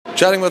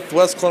Chatting with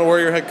West Kelowna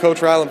Warrior head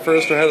coach Rylan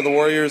Ferster, head of the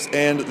Warriors,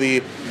 and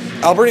the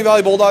Alberni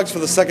Valley Bulldogs for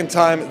the second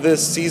time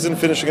this season,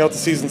 finishing out the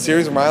season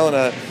series. And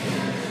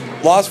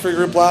Rylan, lost for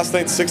your group last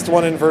night,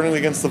 6-1 in Vernon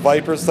against the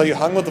Vipers. So you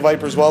hung with the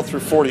Vipers well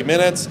through 40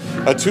 minutes.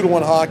 A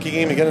 2-1 hockey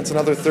game. Again, it's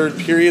another third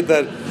period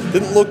that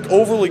didn't look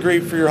overly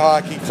great for your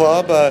hockey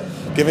club,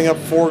 giving up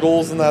 4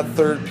 goals in that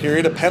third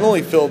period, a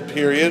penalty-filled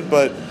period.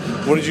 But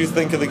what did you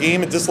think of the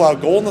game? It disallowed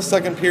goal in the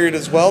second period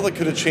as well that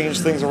could have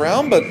changed things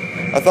around. But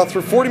I thought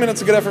through 40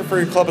 minutes, a good effort for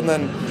your club, and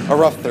then a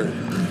rough third.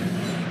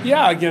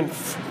 Yeah, again,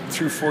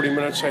 through 40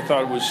 minutes, I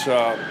thought it was,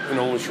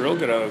 was real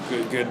good, a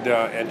good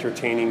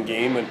entertaining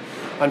game, and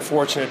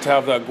unfortunate to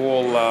have that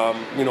goal,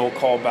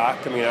 called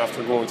back. I mean,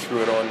 after going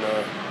through it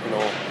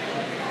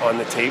on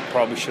the tape,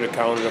 probably should have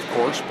counted, of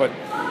course, but.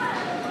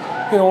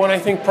 When I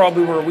think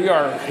probably where we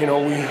are,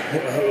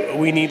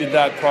 we needed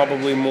that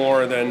probably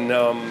more than,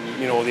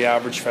 the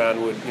average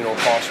fan would,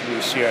 possibly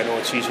see. I know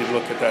it's easy to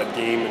look at that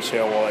game and say,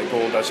 oh, well, that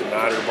goal doesn't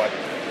matter, but,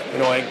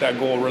 I think that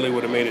goal really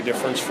would have made a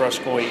difference for us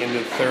going into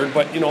the third.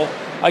 But,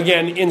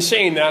 again, in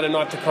saying that, and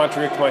not to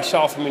contradict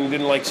myself, I mean,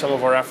 didn't like some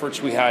of our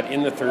efforts we had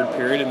in the third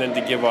period, and then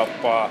to give up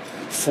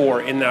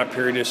 4 in that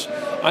period is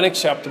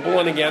unacceptable.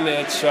 And again,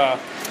 it's a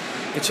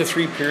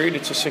 3-period,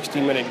 it's a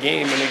 60-minute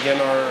game, and again,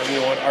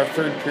 our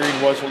third period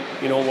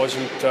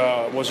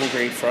wasn't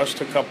great for us.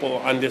 Took a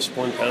couple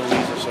undisciplined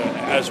penalties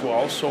as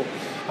well. So,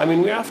 I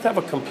mean, we have to have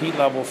a compete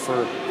level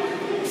for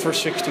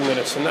 60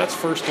 minutes, and that's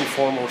first and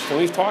foremost. And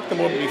we've talked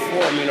about it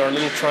before. I mean, our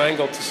little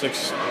triangle to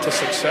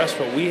success,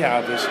 what we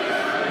have is,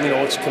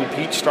 it's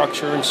compete,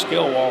 structure, and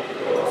skill. Well,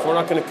 if we're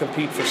not going to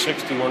compete for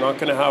 60, we're not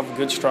going to have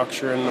good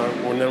structure, and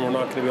then we're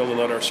not going to be able to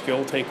let our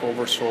skill take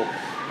over. So,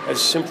 as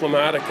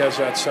symptomatic as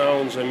that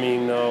sounds, I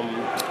mean,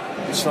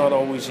 it's not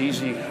always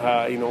easy,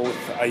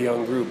 with a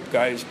young group,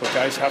 guys. But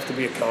guys have to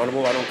be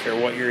accountable. I don't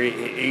care what your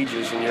age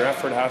is, and your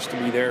effort has to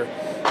be there,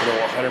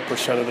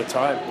 100% of the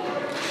time.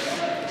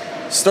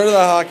 Started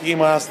that hockey game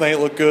last night,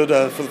 looked good.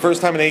 For the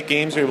first time in 8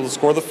 games, you were able to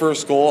score the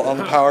first goal on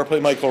the power play.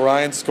 Michael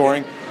Ryan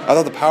scoring. I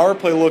thought the power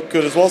play looked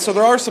good as well. So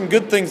there are some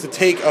good things to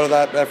take out of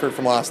that effort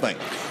from last night.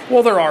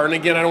 Well, there are, and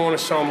again, I don't want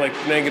to sound like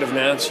negative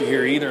Nancy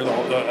here either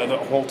the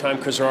whole time,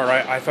 because there are.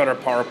 I thought our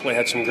power play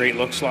had some great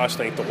looks last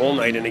night, the whole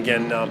night, and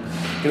again,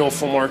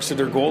 full marks to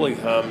their goalie.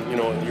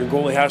 Your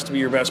goalie has to be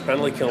your best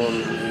penalty kill,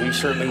 and he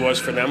certainly was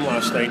for them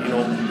last night.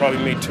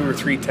 Probably made 2 or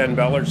 3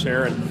 $10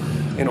 there,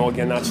 and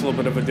again, that's a little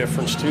bit of a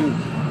difference too.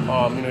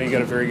 You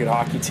got a very good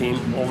hockey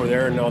team over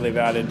there, and now they've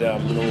added, a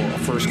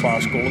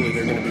first-class goalie.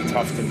 They're going to be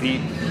tough to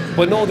beat.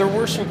 But no, there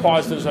were some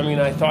positives. I mean,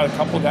 I thought a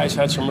couple of guys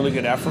had some really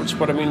good efforts,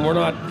 but I mean, we're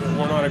not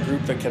a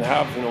group that can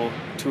have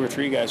 2 or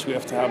 3 guys. We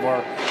have to have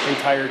our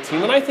entire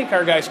team, and I think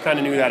our guys kind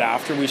of knew that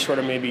after we sort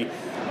of maybe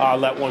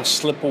let one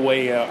slip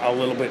away a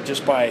little bit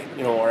just by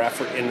our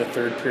effort in the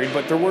third period.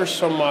 But there were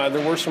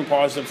some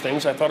positive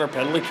things. I thought our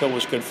penalty kill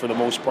was good for the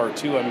most part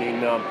too. I mean,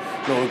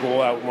 the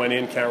goal out went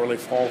in, can't really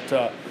fault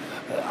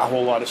a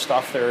whole lot of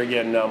stuff there.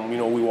 Again,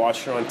 we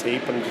watched it on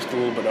tape, and just a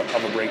little bit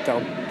of a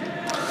breakdown.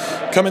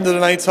 Coming to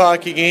tonight's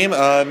hockey game,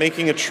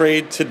 making a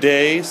trade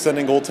today,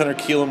 sending goaltender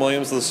Keelan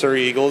Williams to the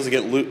Surrey Eagles to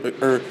get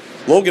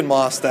Logan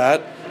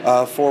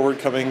Mostad, forward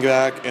coming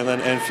back,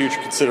 and future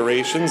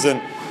considerations.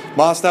 And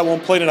Mostad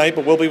won't play tonight,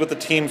 but will be with the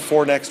team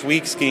for next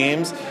week's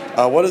games.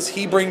 What does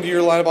he bring to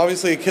your lineup?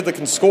 Obviously, a kid that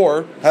can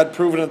score, had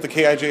proven at the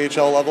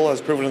KIJHL level, has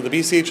proven at the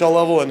BCHL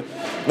level, and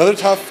another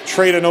tough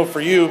trade I know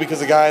for you,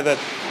 because a guy that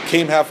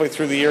came halfway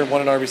through the year and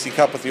won an RBC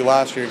Cup with you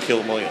last year,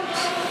 Keelan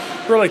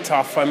Williams. Really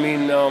tough. I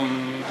mean,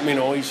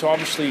 he's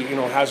obviously,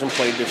 hasn't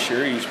played this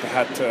year. He's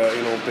had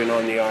to, been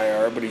on the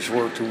IR, but he's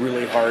worked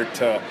really hard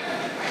to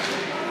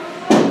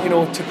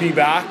be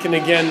back. And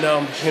again,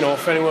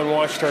 if anyone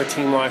watched our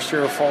team last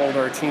year or followed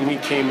our team, he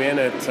came in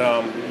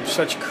at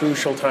such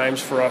crucial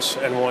times for us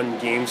and won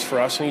games for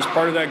us. And he's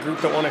part of that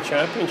group that won a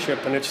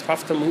championship. And it's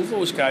tough to move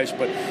those guys.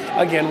 But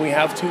again, we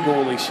have 2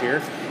 goalies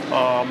here.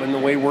 And the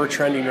way we're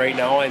trending right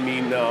now, I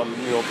mean,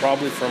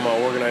 probably from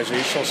an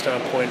organizational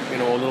standpoint,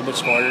 a little bit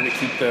smarter to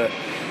keep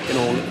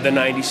the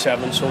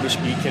 97, so to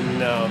speak,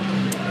 and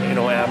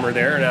Amber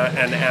there,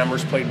 and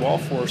Amber's played well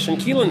for us. And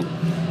Keelan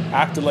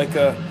acted like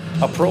a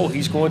pro.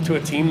 He's going to a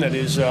team that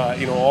is,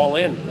 all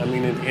in. I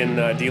mean,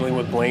 in dealing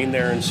with Blaine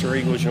there in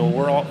Surrey, he goes,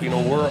 we're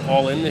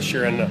all in this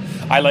year, and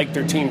I like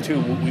their team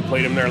too. We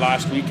played them there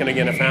last week, and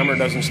again, if Amber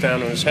doesn't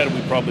stand on his head, we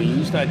probably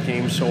lose that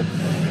game. So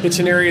it's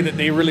an area that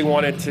they really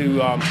wanted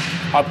to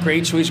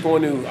upgrade. So he's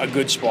going to a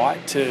good spot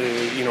to,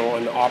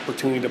 an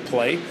opportunity to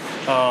play.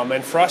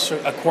 And for us,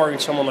 acquiring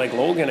someone like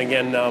Logan,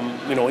 again,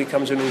 he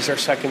comes in and he's our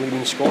second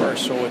leading scorer.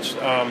 So it's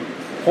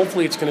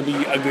hopefully it's going to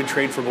be a good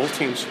trade for both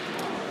teams.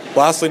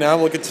 Lastly, now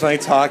look at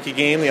tonight's hockey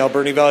game, the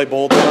Alberni Valley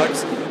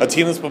Bulldogs, a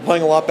team that's been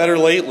playing a lot better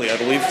lately. I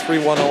believe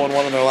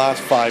 3-1-0-1 in their last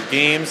 5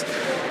 games.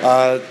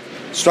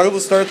 Struggled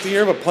to start the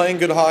year, but playing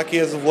good hockey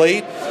as of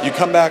late. You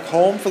come back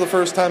home for the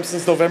first time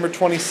since November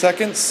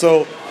 22nd,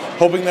 so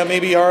hoping that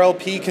maybe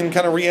RLP can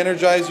kind of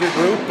re-energize your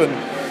group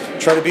and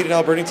try to beat an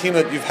Alberni team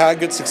that you've had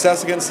good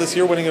success against this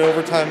year, winning in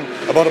overtime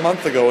about a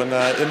month ago in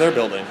their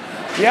building.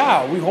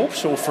 Yeah, we hope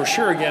so for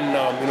sure. Again,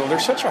 they're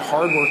such a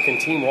hard-working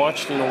team.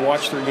 Watched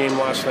their game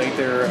last night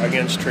there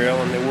against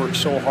Trail, and they worked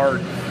so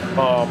hard.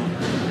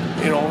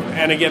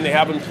 And again, they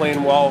have been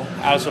playing well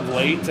as of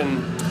late,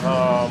 and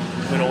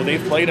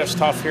they've played us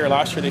tough here.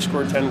 Last year, they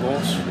scored 10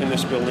 goals in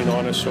this building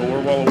on us, so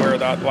we're well aware of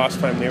that last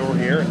time they were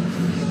here.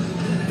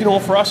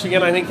 For us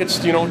again, I think it's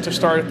to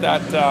start at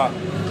that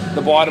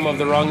the bottom of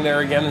the rung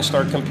there again and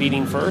start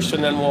competing first,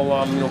 and then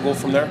we'll go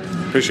from there.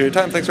 Appreciate your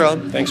time. Thanks,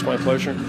 Rylan. Thanks, my pleasure.